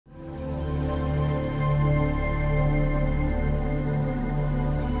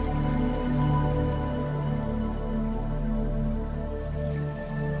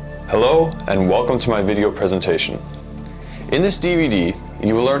Hello and welcome to my video presentation. In this DVD,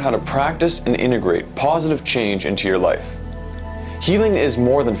 you will learn how to practice and integrate positive change into your life. Healing is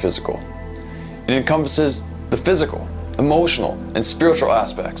more than physical. It encompasses the physical, emotional, and spiritual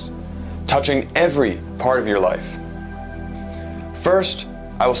aspects, touching every part of your life. First,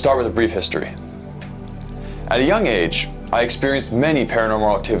 I will start with a brief history. At a young age, I experienced many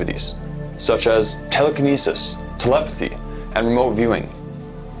paranormal activities, such as telekinesis, telepathy, and remote viewing.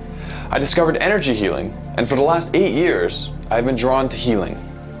 I discovered energy healing, and for the last 8 years, I have been drawn to healing.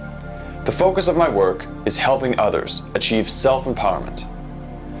 The focus of my work is helping others achieve self-empowerment.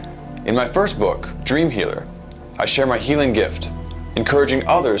 In my first book, DreamHealer, I share my healing gift, encouraging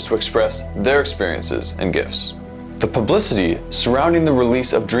others to express their experiences and gifts. The publicity surrounding the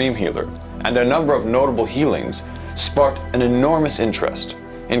release of DreamHealer and a number of notable healings sparked an enormous interest,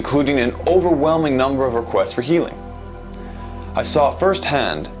 including an overwhelming number of requests for healing. I saw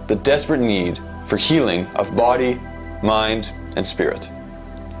firsthand the desperate need for healing of body, mind, and spirit.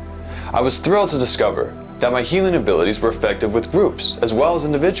 I was thrilled to discover that my healing abilities were effective with groups as well as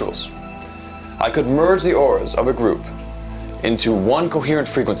individuals. I could merge the auras of a group into one coherent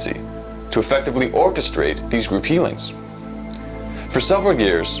frequency to effectively orchestrate these group healings. For several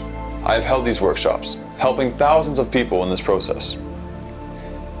years, I have held these workshops, helping thousands of people in this process.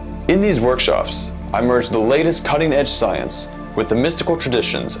 In these workshops, I merged the latest cutting-edge science with the mystical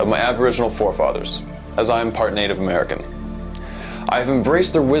traditions of my Aboriginal forefathers, as I am part Native American. I have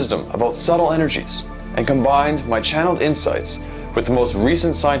embraced their wisdom about subtle energies and combined my channeled insights with the most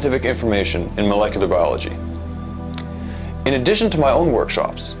recent scientific information in molecular biology. In addition to my own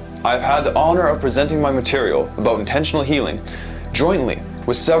workshops, I have had the honor of presenting my material about intentional healing jointly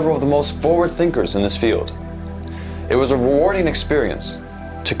with several of the most forward thinkers in this field. It was a rewarding experience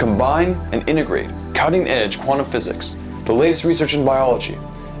to combine and integrate cutting-edge quantum physics, the latest research in biology,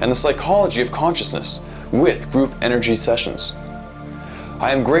 and the psychology of consciousness with group energy sessions.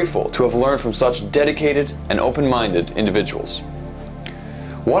 I am grateful to have learned from such dedicated and open-minded individuals.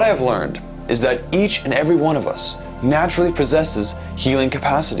 What I have learned is that each and every one of us naturally possesses healing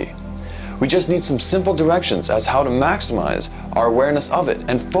capacity. We just need some simple directions as how to maximize our awareness of it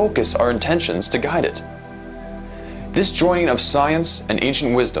and focus our intentions to guide it. This joining of science and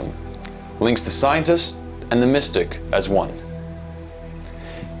ancient wisdom links the scientist and the mystic as one.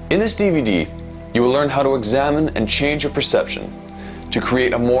 In this DVD, you will learn how to examine and change your perception to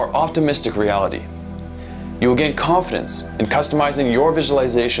create a more optimistic reality. You will gain confidence in customizing your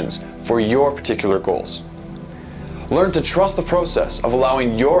visualizations for your particular goals. Learn to trust the process of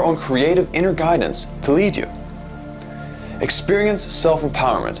allowing your own creative inner guidance to lead you. Experience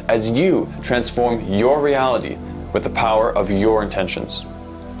self-empowerment as you transform your reality with the power of your intentions.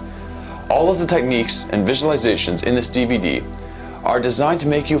 All of the techniques and visualizations in this DVD are designed to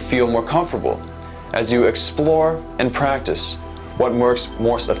make you feel more comfortable as you explore and practice what works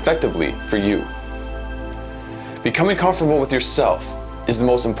most effectively for you. Becoming comfortable with yourself is the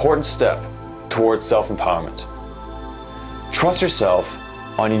most important step towards self-empowerment. Trust yourself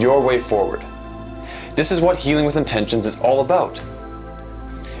on your way forward. This is what Healing with Intentions is all about.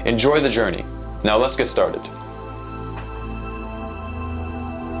 Enjoy the journey. Now let's get started.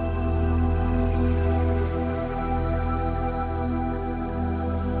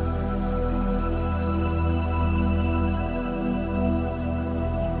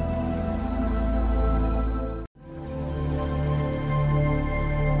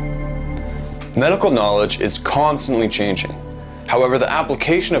 Medical knowledge is constantly changing. However, the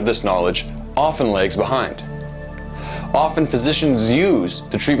application of this knowledge often lags behind. Often physicians use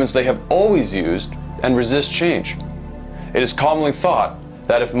the treatments they have always used and resist change. It is commonly thought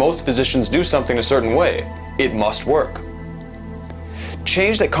that if most physicians do something a certain way, it must work.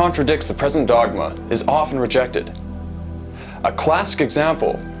 Change that contradicts the present dogma is often rejected. A classic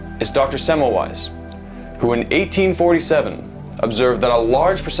example is Dr. Semmelweis, who in 1847 observed that a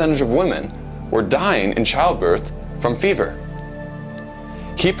large percentage of women were dying in childbirth from fever.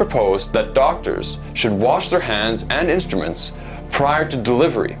 He proposed that doctors should wash their hands and instruments prior to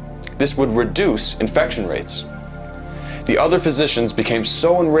delivery. This would reduce infection rates. The other physicians became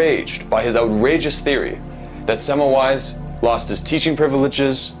so enraged by his outrageous theory that Semmelweis lost his teaching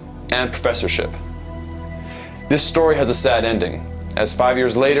privileges and professorship. This story has a sad ending, as 5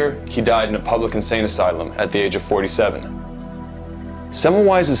 years later, he died in a public insane asylum at the age of 47.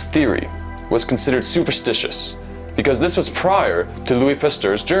 Semmelweis' theory was considered superstitious because this was prior to Louis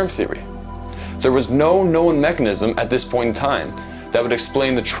Pasteur's germ theory. There was no known mechanism at this point in time that would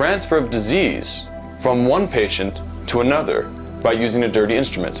explain the transfer of disease from one patient to another by using a dirty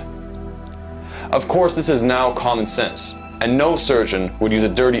instrument. Of course, this is now common sense, and no surgeon would use a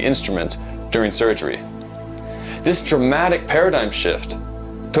dirty instrument during surgery. This dramatic paradigm shift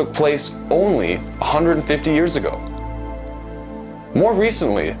took place only 150 years ago. More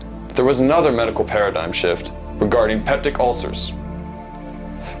recently, there was another medical paradigm shift regarding peptic ulcers.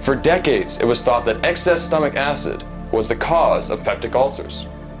 For decades, it was thought that excess stomach acid was the cause of peptic ulcers.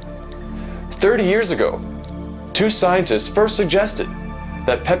 30 years ago, two scientists first suggested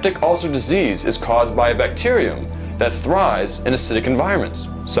that peptic ulcer disease is caused by a bacterium that thrives in acidic environments,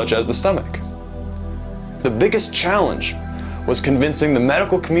 such as the stomach. The biggest challenge was convincing the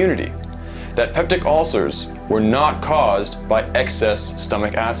medical community that peptic ulcers were not caused by excess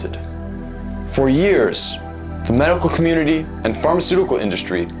stomach acid. For years, the medical community and pharmaceutical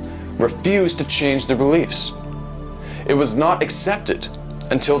industry refused to change their beliefs. It was not accepted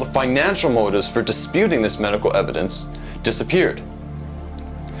until the financial motives for disputing this medical evidence disappeared.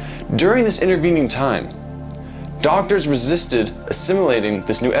 During this intervening time, doctors resisted assimilating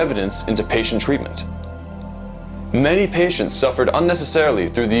this new evidence into patient treatment. Many patients suffered unnecessarily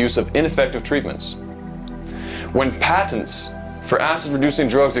through the use of ineffective treatments. When patents for acid-reducing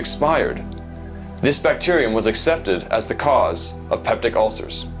drugs expired, this bacterium was accepted as the cause of peptic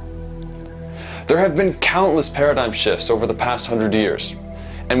ulcers. There have been countless paradigm shifts over the past 100 years,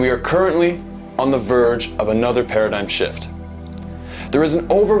 and we are currently on the verge of another paradigm shift. There is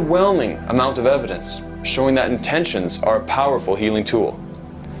an overwhelming amount of evidence showing that intentions are a powerful healing tool.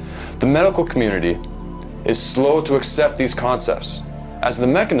 The medical community is slow to accept these concepts, as the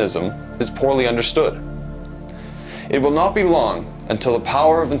mechanism is poorly understood. It will not be long until the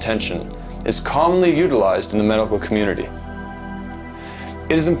power of intention is commonly utilized in the medical community.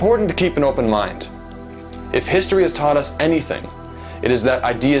 It is important to keep an open mind. If history has taught us anything, it is that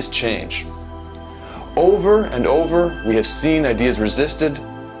ideas change. Over and over, we have seen ideas resisted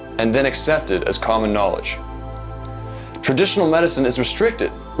and then accepted as common knowledge. Traditional medicine is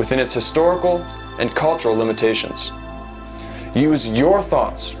restricted within its historical and cultural limitations. Use your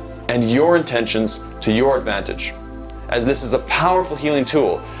thoughts and your intentions to your advantage, as this is a powerful healing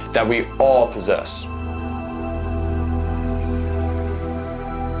tool that we all possess.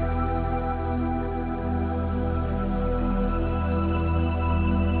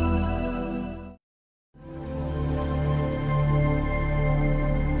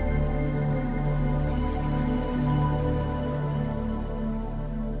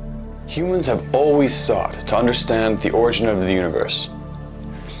 Humans have always sought to understand the origin of the universe.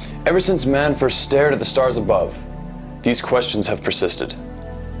 Ever since man first stared at the stars above, these questions have persisted.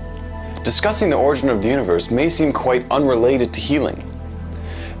 Discussing the origin of the universe may seem quite unrelated to healing.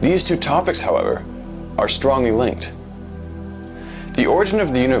 These two topics, however, are strongly linked. The origin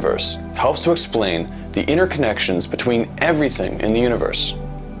of the universe helps to explain the interconnections between everything in the universe.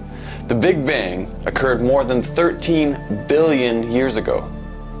 The Big Bang occurred more than 13 billion years ago.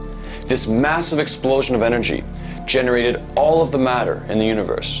 This massive explosion of energy generated all of the matter in the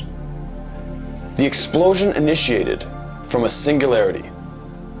universe. The explosion initiated from a singularity.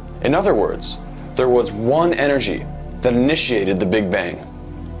 In other words, there was one energy that initiated the Big Bang.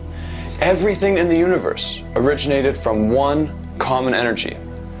 Everything in the universe originated from one common energy.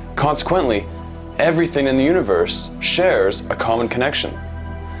 Consequently, everything in the universe shares a common connection.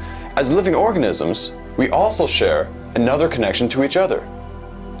 As living organisms, we also share another connection to each other.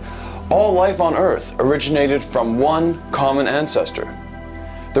 All life on Earth originated from one common ancestor.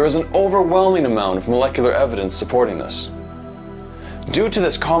 There is an overwhelming amount of molecular evidence supporting this. Due to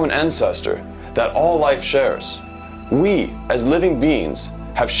this common ancestor that all life shares, we, as living beings,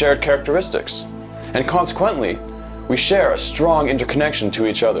 have shared characteristics, and consequently, we share a strong interconnection to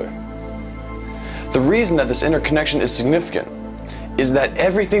each other. The reason that this interconnection is significant is that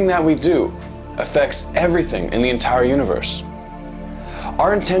everything that we do affects everything in the entire universe.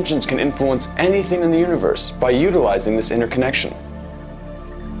 Our intentions can influence anything in the universe by utilizing this interconnection.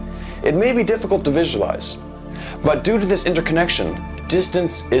 It may be difficult to visualize, but due to this interconnection,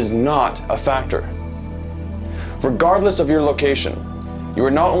 distance is not a factor. Regardless of your location, you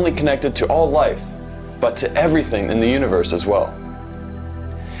are not only connected to all life, but to everything in the universe as well.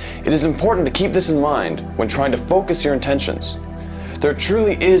 It is important to keep this in mind when trying to focus your intentions. There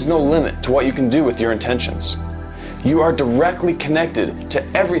truly is no limit to what you can do with your intentions. You are directly connected to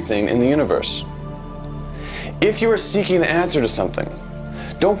everything in the universe. If you are seeking the answer to something,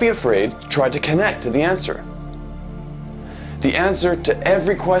 don't be afraid to try to connect to the answer. The answer to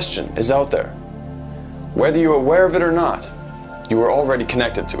every question is out there. Whether you're aware of it or not, you are already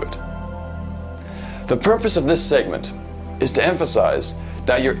connected to it. The purpose of this segment is to emphasize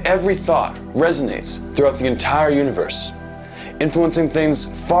that your every thought resonates throughout the entire universe, influencing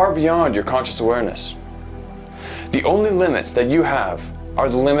things far beyond your conscious awareness. The only limits that you have are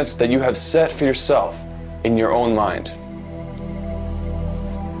the limits that you have set for yourself in your own mind.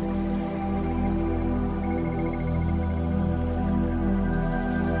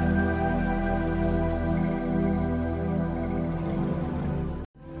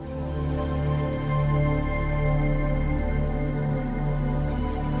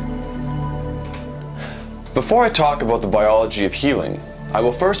 Before I talk about the biology of healing, I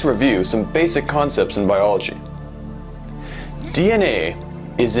will first review some basic concepts in biology. DNA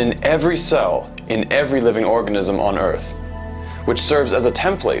is in every cell in every living organism on Earth, which serves as a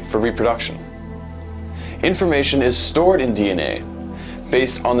template for reproduction. Information is stored in DNA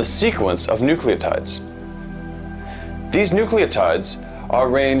based on the sequence of nucleotides. These nucleotides are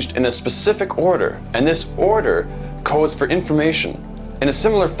arranged in a specific order, and this order codes for information in a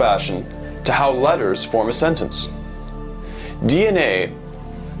similar fashion to how letters form a sentence. DNA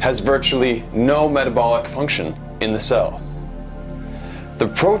has virtually no metabolic function in the cell. The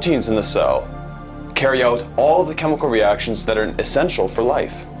proteins in the cell carry out all of the chemical reactions that are essential for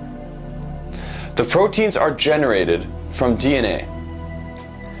life. The proteins are generated from DNA.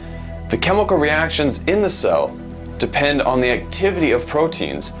 The chemical reactions in the cell depend on the activity of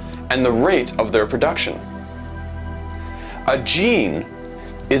proteins and the rate of their production. A gene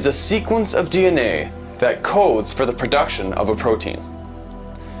is a sequence of DNA that codes for the production of a protein.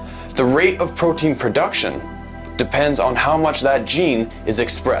 The rate of protein production depends on how much that gene is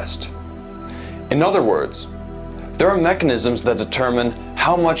expressed. In other words, there are mechanisms that determine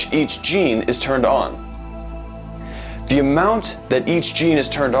how much each gene is turned on. The amount that each gene is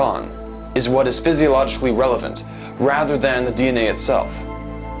turned on is what is physiologically relevant, rather than the DNA itself.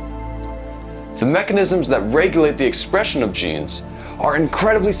 The mechanisms that regulate the expression of genes are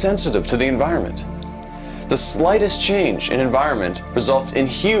incredibly sensitive to the environment. The slightest change in environment results in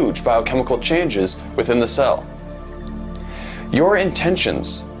huge biochemical changes within the cell. Your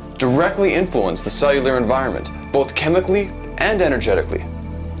intentions directly influence the cellular environment, both chemically and energetically.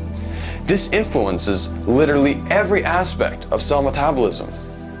 This influences literally every aspect of cell metabolism.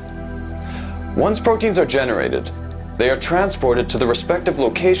 Once proteins are generated, they are transported to the respective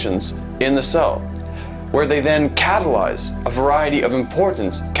locations in the cell, where they then catalyze a variety of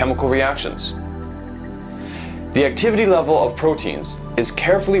important chemical reactions. The activity level of proteins is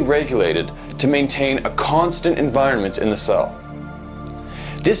carefully regulated to maintain a constant environment in the cell.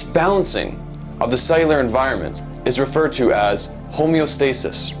 This balancing of the cellular environment is referred to as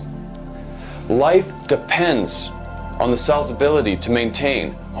homeostasis. Life depends on the cell's ability to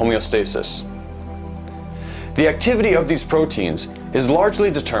maintain homeostasis. The activity of these proteins is largely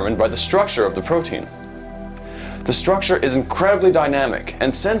determined by the structure of the protein. The structure is incredibly dynamic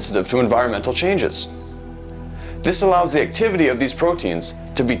and sensitive to environmental changes. This allows the activity of these proteins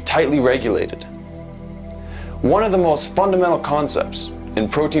to be tightly regulated. One of the most fundamental concepts in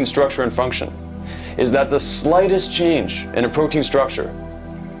protein structure and function is that the slightest change in a protein structure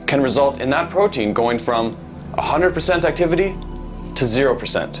can result in that protein going from 100% activity to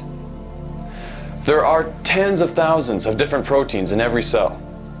 0%. There are tens of thousands of different proteins in every cell.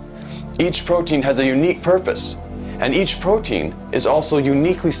 Each protein has a unique purpose, and each protein is also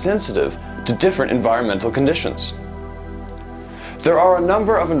uniquely sensitive to different environmental conditions. There are a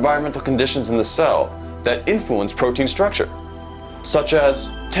number of environmental conditions in the cell that influence protein structure, such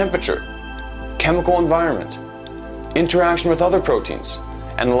as temperature, chemical environment, interaction with other proteins,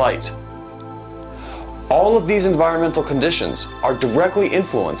 and light. All of these environmental conditions are directly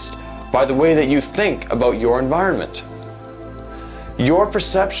influenced by the way that you think about your environment. Your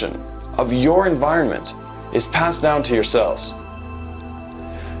perception of your environment is passed down to your cells.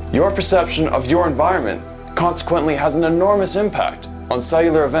 Your perception of your environment consequently has an enormous impact on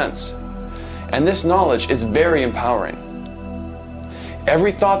cellular events, and this knowledge is very empowering.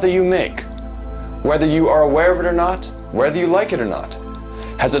 Every thought that you make, whether you are aware of it or not, whether you like it or not,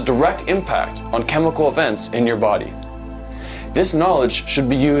 has a direct impact on chemical events in your body. This knowledge should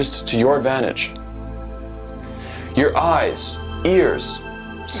be used to your advantage. Your eyes, ears,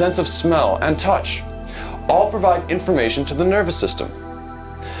 sense of smell, and touch all provide information to the nervous system.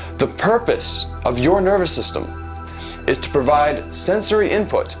 The purpose of your nervous system is to provide sensory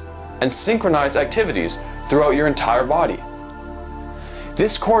input and synchronize activities throughout your entire body.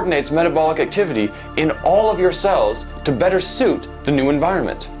 This coordinates metabolic activity in all of your cells to better suit the new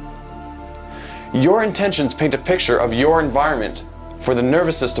environment. Your intentions paint a picture of your environment for the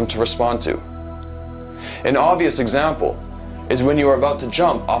nervous system to respond to. An obvious example is when you are about to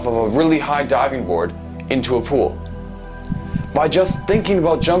jump off of a really high diving board into a pool. By just thinking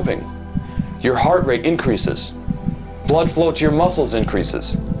about jumping, your heart rate increases, blood flow to your muscles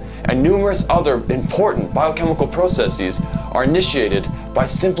increases, and numerous other important biochemical processes are initiated by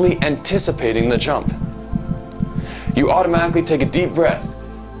simply anticipating the jump. You automatically take a deep breath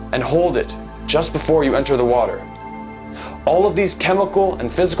and hold it just before you enter the water. All of these chemical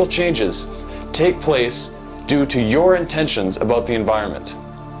and physical changes take place due to your intentions about the environment.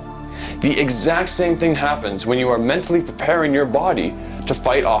 The exact same thing happens when you are mentally preparing your body to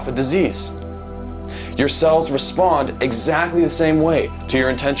fight off a disease. Your cells respond exactly the same way to your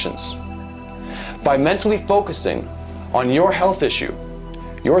intentions. By mentally focusing on your health issue,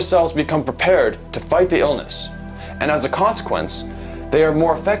 your cells become prepared to fight the illness, and as a consequence, they are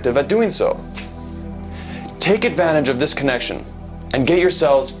more effective at doing so. Take advantage of this connection and get your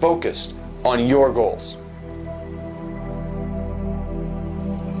cells focused on your goals.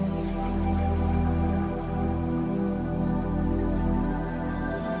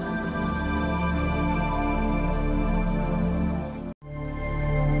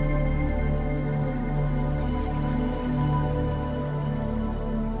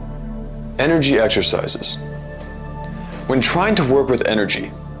 Energy exercises. When trying to work with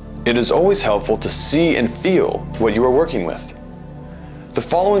energy, it is always helpful to see and feel what you are working with. The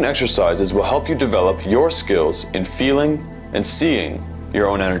following exercises will help you develop your skills in feeling and seeing your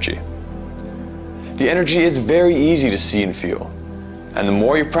own energy. The energy is very easy to see and feel, and the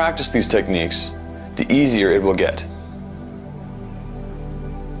more you practice these techniques, the easier it will get.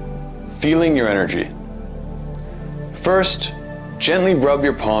 Feeling your energy. First, gently rub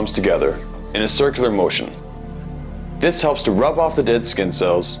your palms together in a circular motion. This helps to rub off the dead skin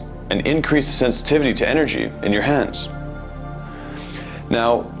cells and increase the sensitivity to energy in your hands.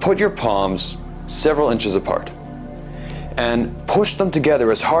 Now, put your palms several inches apart and push them together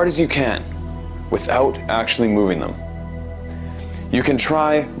as hard as you can without actually moving them. You can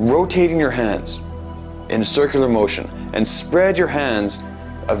try rotating your hands in a circular motion and spread your hands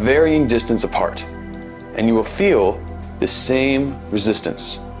a varying distance apart, and you will feel the same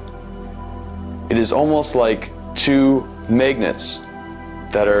resistance. It is almost like two magnets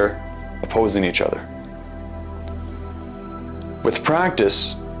that are opposing each other. With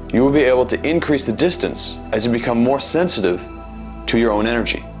practice, you will be able to increase the distance as you become more sensitive to your own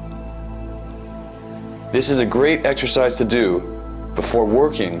energy. This is a great exercise to do before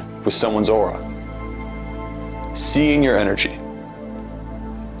working with someone's aura. Seeing your energy.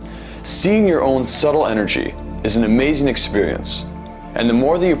 Seeing your own subtle energy is an amazing experience, and the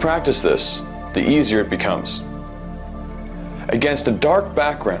more that you practice this, the easier it becomes. Against a dark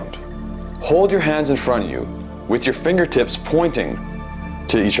background, hold your hands in front of you with your fingertips pointing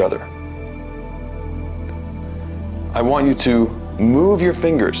to each other. I want you to move your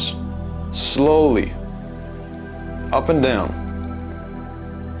fingers slowly up and down,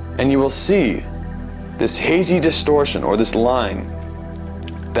 and you will see this hazy distortion or this line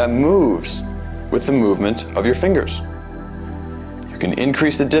that moves with the movement of your fingers. You can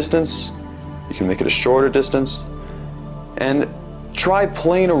increase the distance, you can make it a shorter distance, and try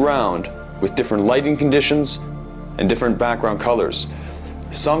playing around with different lighting conditions and different background colors.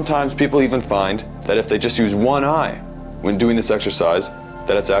 Sometimes people even find that if they just use one eye when doing this exercise,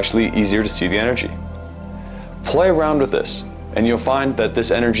 that it's actually easier to see the energy. Play around with this, and you'll find that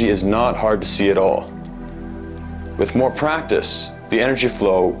this energy is not hard to see at all. With more practice, the energy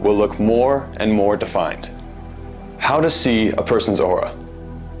flow will look more and more defined. How to see a person's aura.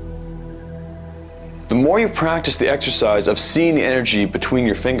 The more you practice the exercise of seeing the energy between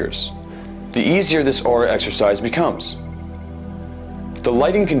your fingers, the easier this aura exercise becomes. The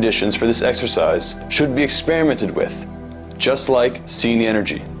lighting conditions for this exercise should be experimented with, just like seeing the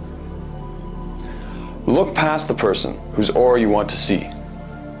energy. Look past the person whose aura you want to see.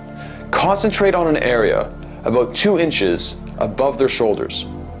 Concentrate on an area about 2 inches above their shoulders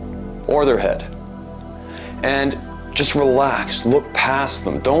or their head, and just relax, look past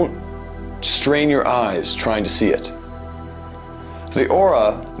them. Don't strain your eyes trying to see it. The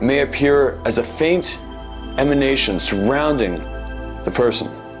aura may appear as a faint emanation surrounding the person.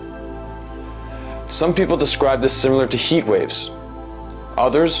 Some people describe this similar to heat waves,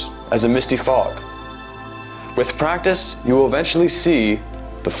 others as a misty fog. With practice, you will eventually see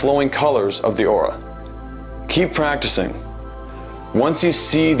the flowing colors of the aura. Keep practicing. Once you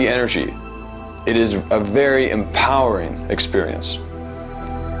see the energy, it is a very empowering experience.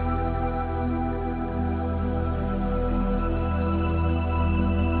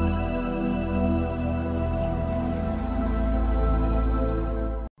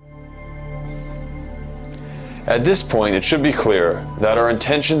 At this point, it should be clear that our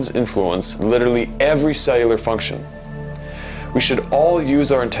intentions influence literally every cellular function. We should all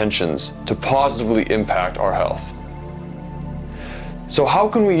use our intentions to positively impact our health. So how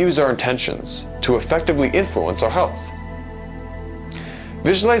can we use our intentions to effectively influence our health?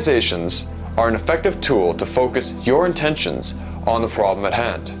 Visualizations are an effective tool to focus your intentions on the problem at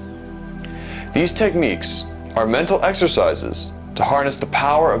hand. These techniques are mental exercises to harness the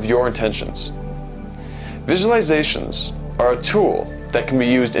power of your intentions. Visualizations are a tool that can be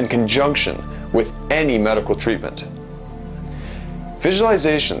used in conjunction with any medical treatment.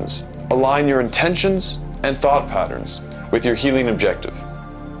 Visualizations align your intentions and thought patterns with your healing objective.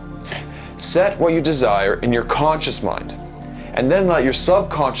 Set what you desire in your conscious mind, and then let your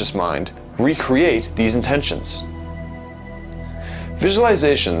subconscious mind recreate these intentions.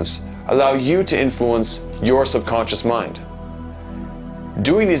 Visualizations allow you to influence your subconscious mind.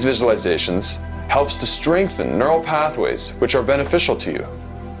 Doing these visualizations helps to strengthen neural pathways which are beneficial to you.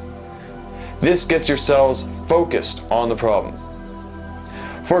 This gets your cells focused on the problem.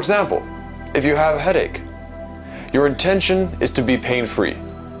 For example, if you have a headache, your intention is to be pain-free.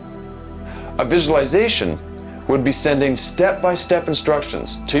 A visualization would be sending step-by-step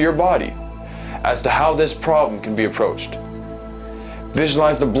instructions to your body as to how this problem can be approached.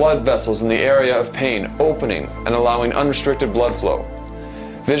 Visualize the blood vessels in the area of pain opening and allowing unrestricted blood flow.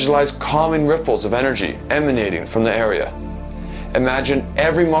 Visualize calming ripples of energy emanating from the area. Imagine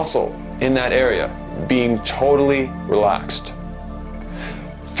every muscle in that area being totally relaxed.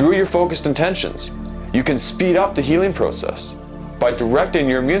 Through your focused intentions, you can speed up the healing process by directing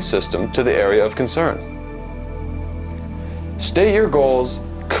your immune system to the area of concern. State your goals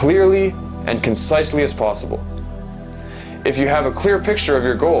clearly and concisely as possible. If you have a clear picture of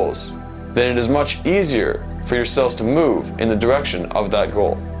your goals, then it is much easier for your cells to move in the direction of that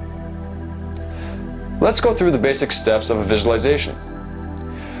goal. Let's go through the basic steps of a visualization.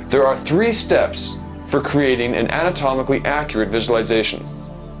 There are 3 steps for creating an anatomically accurate visualization.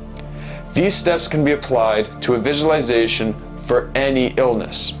 These steps can be applied to a visualization for any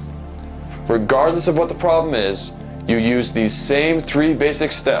illness. Regardless of what the problem is, you use these same 3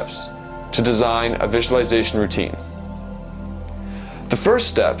 basic steps to design a visualization routine. The first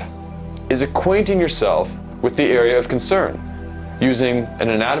step is acquainting yourself with the area of concern using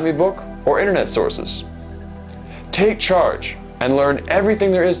an anatomy book or internet sources. Take charge and learn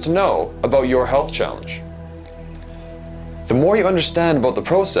everything there is to know about your health challenge. The more you understand about the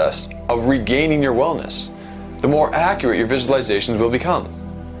process of regaining your wellness, the more accurate your visualizations will become.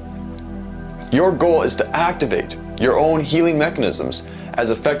 Your goal is to activate your own healing mechanisms as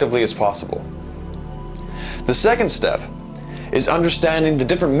effectively as possible. The second step is understanding the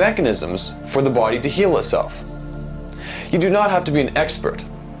different mechanisms for the body to heal itself. You do not have to be an expert,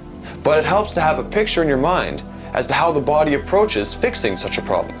 but it helps to have a picture in your mind as to how the body approaches fixing such a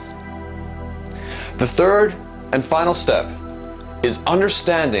problem. The third and final step is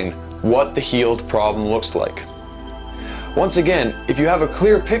understanding what the healed problem looks like. Once again, if you have a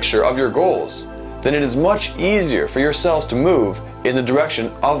clear picture of your goals, then it is much easier for your cells to move in the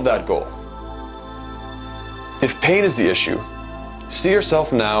direction of that goal. If pain is the issue, see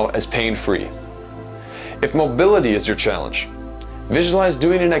yourself now as pain-free. If mobility is your challenge, visualize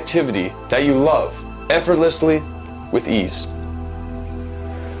doing an activity that you love effortlessly with ease.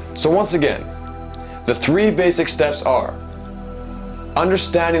 So once again, the 3 basic steps are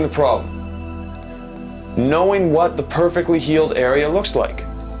understanding the problem, knowing what the perfectly healed area looks like,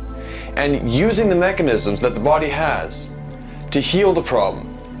 and using the mechanisms that the body has to heal the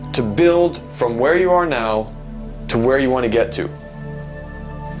problem, to build from where you are now to where you want to get to.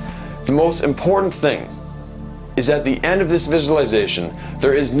 The most important thing is at the end of this visualization,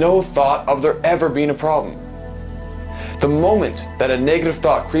 there is no thought of there ever being a problem. The moment that a negative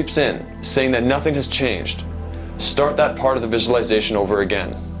thought creeps in, saying that nothing has changed, start that part of the visualization over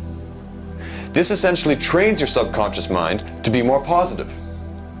again. This essentially trains your subconscious mind to be more positive.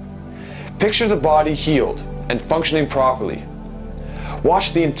 Picture the body healed and functioning properly.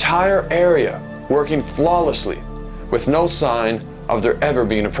 Watch the entire area working flawlessly with no sign of there ever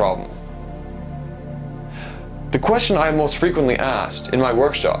being a problem. The question I am most frequently asked in my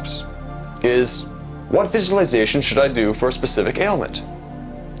workshops is, what visualization should I do for a specific ailment?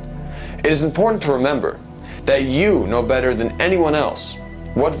 It is important to remember that you know better than anyone else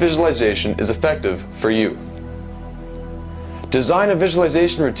what visualization is effective for you. Design a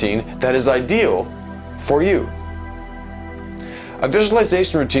visualization routine that is ideal for you. A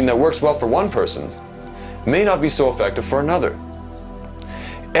visualization routine that works well for one person may not be so effective for another.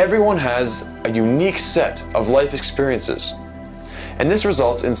 Everyone has a unique set of life experiences, and this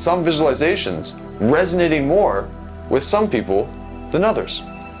results in some visualizations resonating more with some people than others.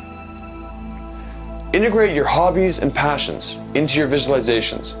 Integrate your hobbies and passions into your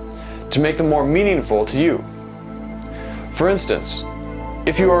visualizations to make them more meaningful to you. For instance,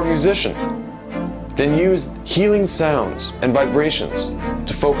 If you are a musician, then use healing sounds and vibrations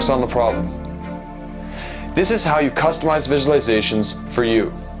to focus on the problem. This is how you customize visualizations for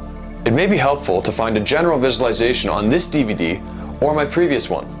you. It may be helpful to find a general visualization on this DVD or my previous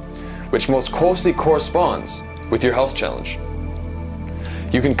one, which most closely corresponds with your health challenge.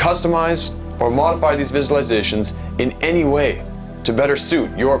 You can customize or modify these visualizations in any way to better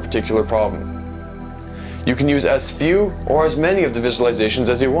suit your particular problem. You can use as few or as many of the visualizations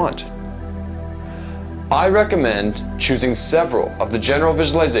as you want. I recommend choosing several of the general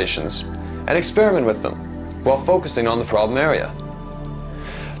visualizations and experiment with them while focusing on the problem area.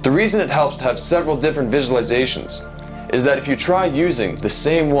 The reason it helps to have several different visualizations is that if you try using the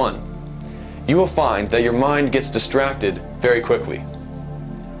same one, you will find that your mind gets distracted very quickly.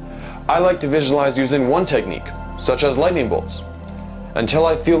 I like to visualize using one technique, such as lightning bolts, until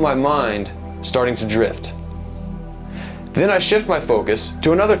I feel my mind starting to drift. Then I shift my focus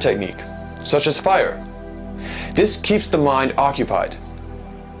to another technique, such as fire. This keeps the mind occupied.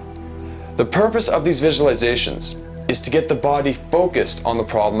 The purpose of these visualizations is to get the body focused on the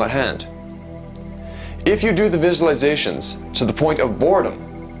problem at hand. If you do the visualizations to the point of boredom,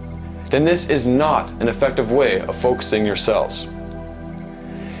 then this is not an effective way of focusing your cells.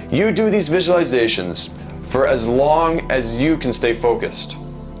 You do these visualizations for as long as you can stay focused.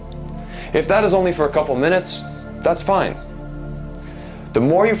 If that is only for a couple minutes, that's fine. The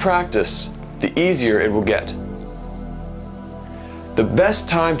more you practice, the easier it will get. The best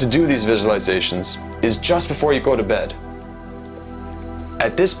time to do these visualizations is just before you go to bed.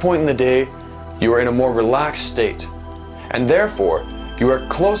 At this point in the day, you are in a more relaxed state, and therefore, you are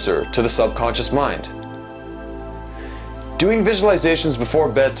closer to the subconscious mind. Doing visualizations before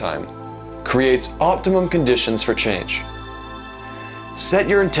bedtime creates optimum conditions for change. Set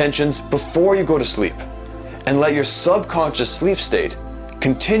your intentions before you go to sleep, and let your subconscious sleep state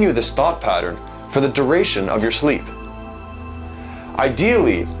continue this thought pattern for the duration of your sleep.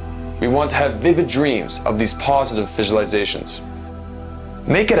 Ideally, we want to have vivid dreams of these positive visualizations.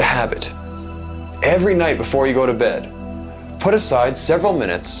 Make it a habit. Every night before you go to bed, put aside several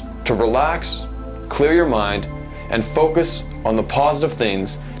minutes to relax, clear your mind, and focus on the positive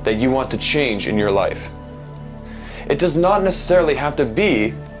things that you want to change in your life. It does not necessarily have to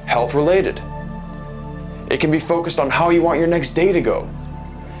be health related. It can be focused on how you want your next day to go.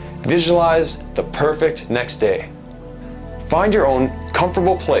 Visualize the perfect next day. Find your own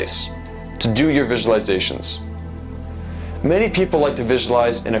comfortable place to do your visualizations. Many people like to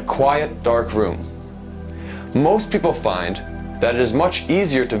visualize in a quiet, dark room. Most people find that it is much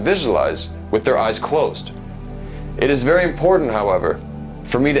easier to visualize with their eyes closed. It is very important, however,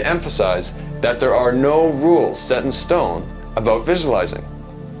 for me to emphasize that there are no rules set in stone about visualizing.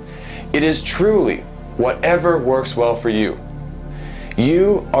 It is truly whatever works well for you.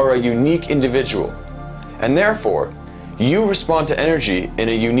 You are a unique individual, and therefore, you respond to energy in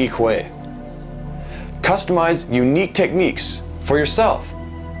a unique way. Customize unique techniques for yourself.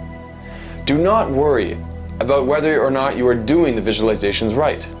 Do not worry about whether or not you are doing the visualizations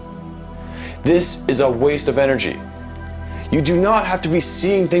right. This is a waste of energy. You do not have to be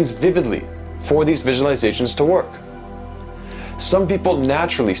seeing things vividly for these visualizations to work. Some people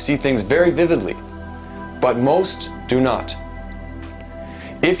naturally see things very vividly, but most do not.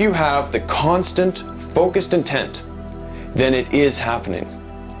 If you have the constant, focused intent, then it is happening.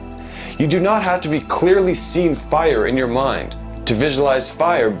 You do not have to be clearly seeing fire in your mind to visualize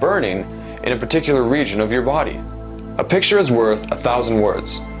fire burning in a particular region of your body. A picture is worth 1,000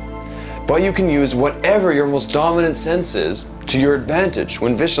 words, but you can use whatever your most dominant sense is to your advantage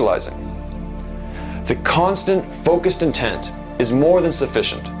when visualizing. The constant, focused intent is more than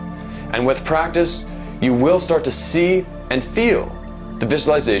sufficient, and with practice, you will start to see and feel the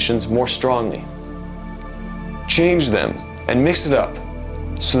visualizations more strongly. Change them and mix it up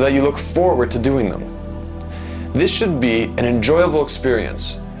so that you look forward to doing them. This should be an enjoyable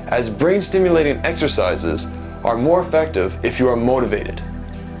experience, as brain-stimulating exercises are more effective if you are motivated.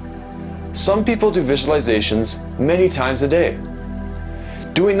 Some people do visualizations many times a day.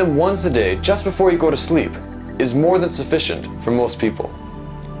 Doing them once a day just before you go to sleep is more than sufficient for most people.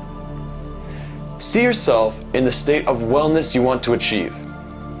 See yourself in the state of wellness you want to achieve.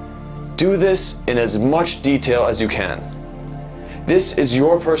 Do this in as much detail as you can. This is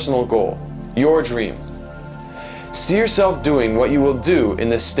your personal goal, your dream. See yourself doing what you will do in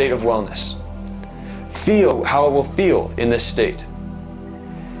this state of wellness. Feel how it will feel in this state.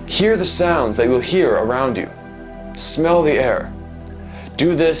 Hear the sounds that you will hear around you. Smell the air.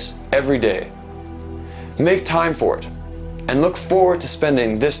 Do this every day. Make time for it, and look forward to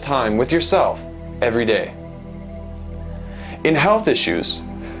spending this time with yourself every day. In health issues,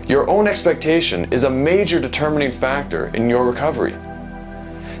 your own expectation is a major determining factor in your recovery.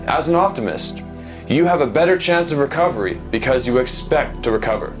 As an optimist, you have a better chance of recovery because you expect to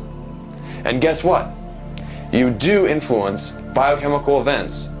recover. And guess what? You do influence biochemical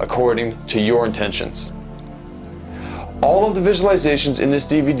events according to your intentions. All of the visualizations in this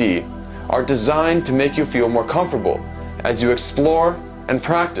DVD are designed to make you feel more comfortable as you explore and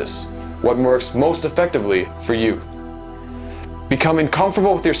practice what works most effectively for you. Becoming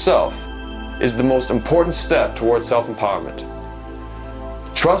comfortable with yourself is the most important step towards self-empowerment.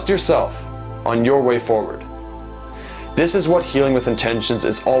 Trust yourself on your way forward. This is what Healing with Intentions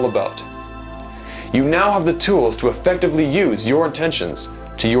is all about. You now have the tools to effectively use your intentions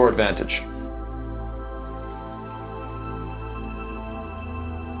to your advantage.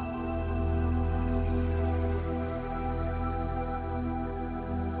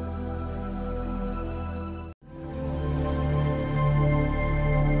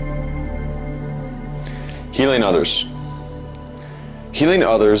 Healing others. Healing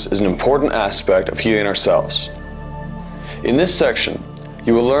others is an important aspect of healing ourselves. In this section,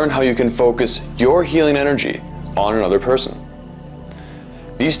 you will learn how you can focus your healing energy on another person.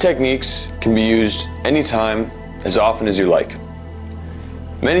 These techniques can be used anytime, as often as you like.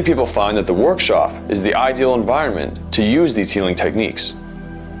 Many people find that the workshop is the ideal environment to use these healing techniques.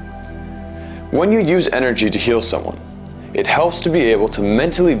 When you use energy to heal someone, it helps to be able to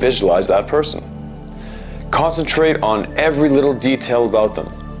mentally visualize that person. Concentrate on every little detail about them.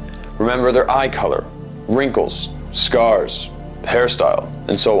 Remember their eye color, wrinkles, scars, hairstyle,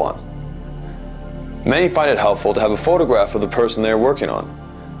 and so on. Many find it helpful to have a photograph of the person they are working on,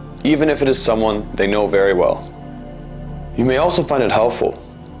 even if it is someone they know very well. You may also find it helpful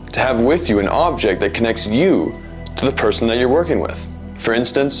to have with you an object that connects you to the person that you're working with. For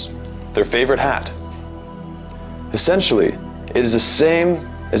instance, their favorite hat. Essentially, it is the same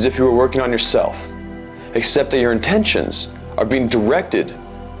as if you were working on yourself, except that your intentions are being directed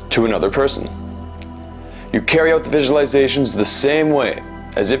to another person. You carry out the visualizations the same way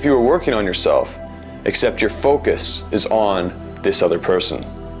as if you were working on yourself, except your focus is on this other person.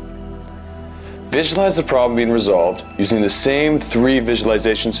 Visualize the problem being resolved using the same 3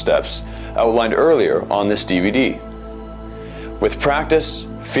 visualization steps outlined earlier on this DVD. With practice,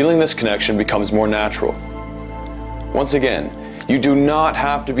 feeling this connection becomes more natural. Once again, you do not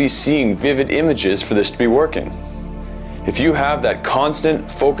have to be seeing vivid images for this to be working. If you have that constant,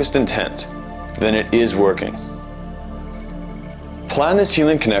 focused intent, then it is working. Plan this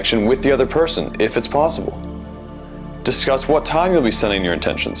healing connection with the other person if it's possible. Discuss what time you'll be sending your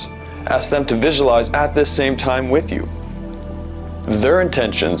intentions. Ask them to visualize at this same time with you. Their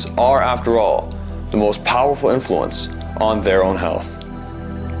intentions are, after all, the most powerful influence on their own health.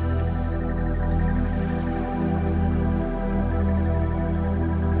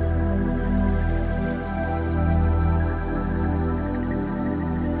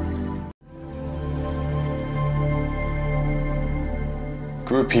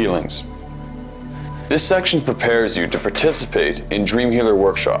 Group healings. This section prepares you to participate in DreamHealer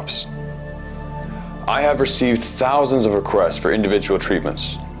workshops. I have received thousands of requests for individual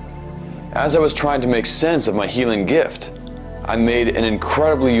treatments. As I was trying to make sense of my healing gift, I made an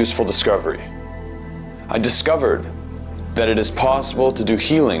incredibly useful discovery. I discovered that it is possible to do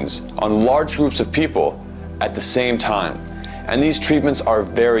healings on large groups of people at the same time, and these treatments are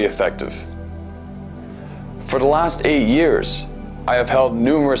very effective. For the last 8 years, I have held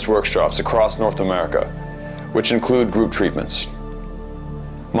numerous workshops across North America, which include group treatments.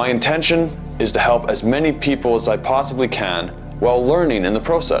 My intention is to help as many people as I possibly can while learning in the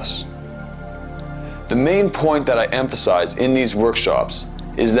process. The main point that I emphasize in these workshops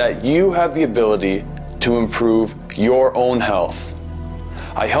is that you have the ability to improve your own health.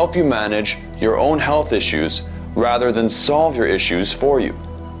 I help you manage your own health issues rather than solve your issues for you.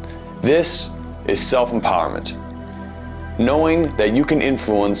 This is self-empowerment. Knowing that you can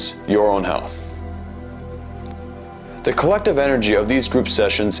influence your own health. The collective energy of these group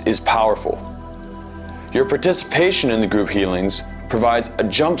sessions is powerful. Your participation in the group healings provides a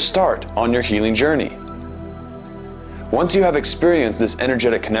jump start on your healing journey. Once you have experienced this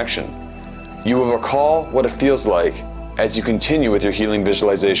energetic connection, you will recall what it feels like as you continue with your healing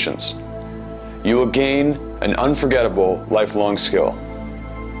visualizations. You will gain an unforgettable lifelong skill.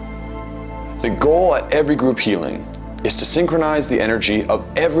 The goal at every group healing is to synchronize the energy of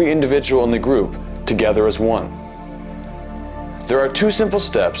every individual in the group together as one. There are 2 simple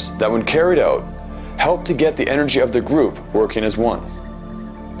steps that, when carried out, help to get the energy of the group working as one.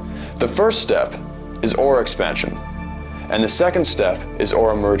 The first step is aura expansion, and the second step is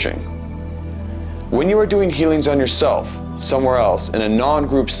aura merging. When you are doing healings on yourself, somewhere else in a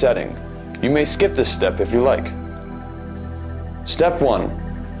non-group setting, you may skip this step if you like. Step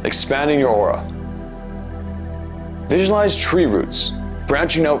 1. Expanding your aura. Visualize tree roots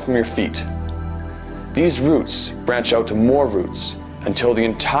branching out from your feet. These roots branch out to more roots until the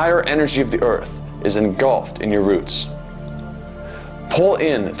entire energy of the earth is engulfed in your roots. Pull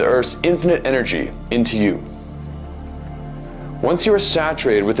in the earth's infinite energy into you. Once you are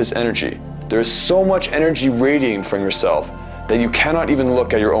saturated with this energy, there is so much energy radiating from yourself that you cannot even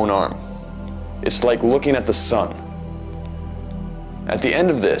look at your own arm. It's like looking at the sun. At the end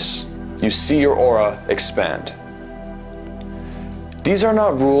of this, you see your aura expand. These are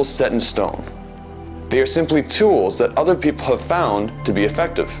not rules set in stone. They are simply tools that other people have found to be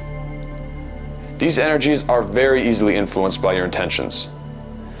effective. These energies are very easily influenced by your intentions.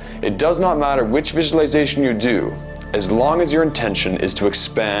 It does not matter which visualization you do, as long as your intention is to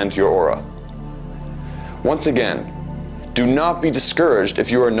expand your aura. Once again, do not be discouraged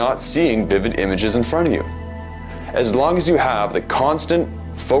if you are not seeing vivid images in front of you. As long as you have the constant,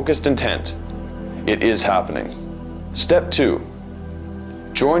 focused intent, it is happening. Step 2.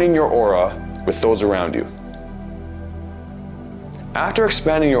 Joining your aura with those around you. After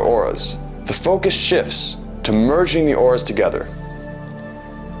expanding your auras, the focus shifts to merging the auras together.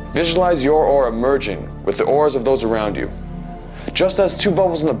 Visualize your aura merging with the auras of those around you, just as two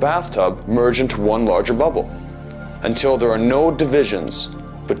bubbles in a bathtub merge into one larger bubble, until there are no divisions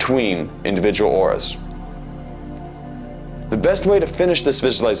between individual auras. The best way to finish this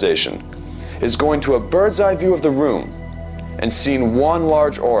visualization is going to a bird's eye view of the room and seeing one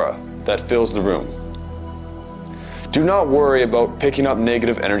large aura that fills the room. Do not worry about picking up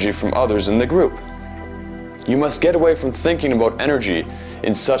negative energy from others in the group. You must get away from thinking about energy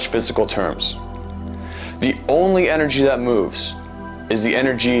in such physical terms. The only energy that moves is the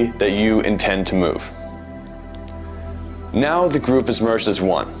energy that you intend to move. Now the group is merged as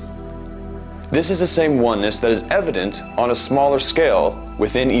one. This is the same oneness that is evident on a smaller scale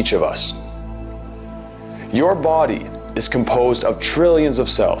within each of us. Your body is composed of trillions of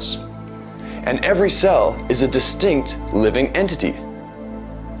cells, and every cell is a distinct living entity.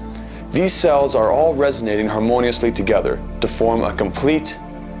 These cells are all resonating harmoniously together to form a complete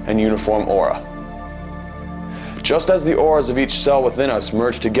and uniform aura. Just as the auras of each cell within us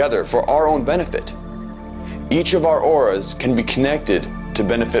merge together for our own benefit, each of our auras can be connected to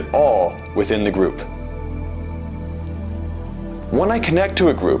benefit all within the group. When I connect to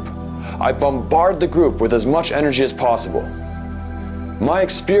a group, I bombard the group with as much energy as possible. My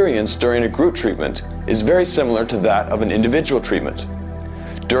experience during a group treatment is very similar to that of an individual treatment.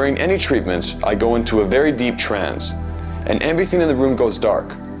 During any treatment, I go into a very deep trance, and everything in the room goes dark.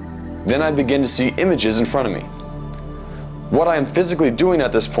 Then I begin to see images in front of me. What I am physically doing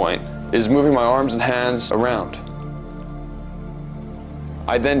at this point is moving my arms and hands around.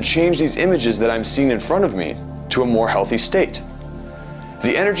 I then change these images that I'm seeing in front of me to a more healthy state.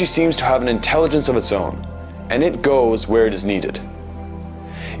 The energy seems to have an intelligence of its own, and it goes where it is needed.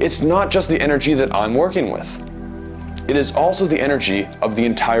 It's not just the energy that I'm working with. It is also the energy of the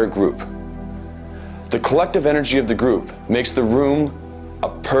entire group. The collective energy of the group makes the room a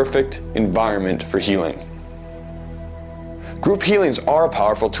perfect environment for healing. Group healings are a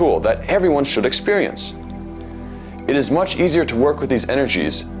powerful tool that everyone should experience. It is much easier to work with these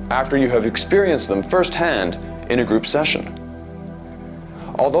energies after you have experienced them firsthand in a group session.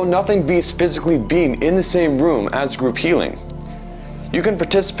 Although nothing beats physically being in the same room as group healing, you can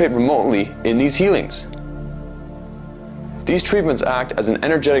participate remotely in these healings. These treatments act as an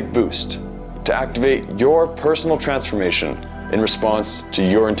energetic boost to activate your personal transformation in response to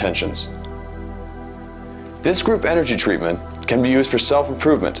your intentions. This group energy treatment can be used for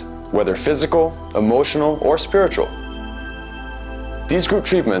self-improvement, whether physical, emotional, or spiritual. These group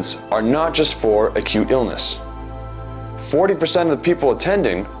treatments are not just for acute illness. 40% of the people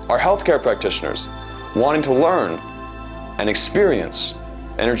attending are healthcare practitioners wanting to learn and experience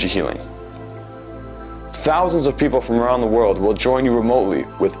energy healing. Thousands of people from around the world will join you remotely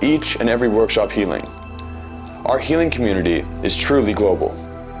with each and every workshop healing. Our healing community is truly global.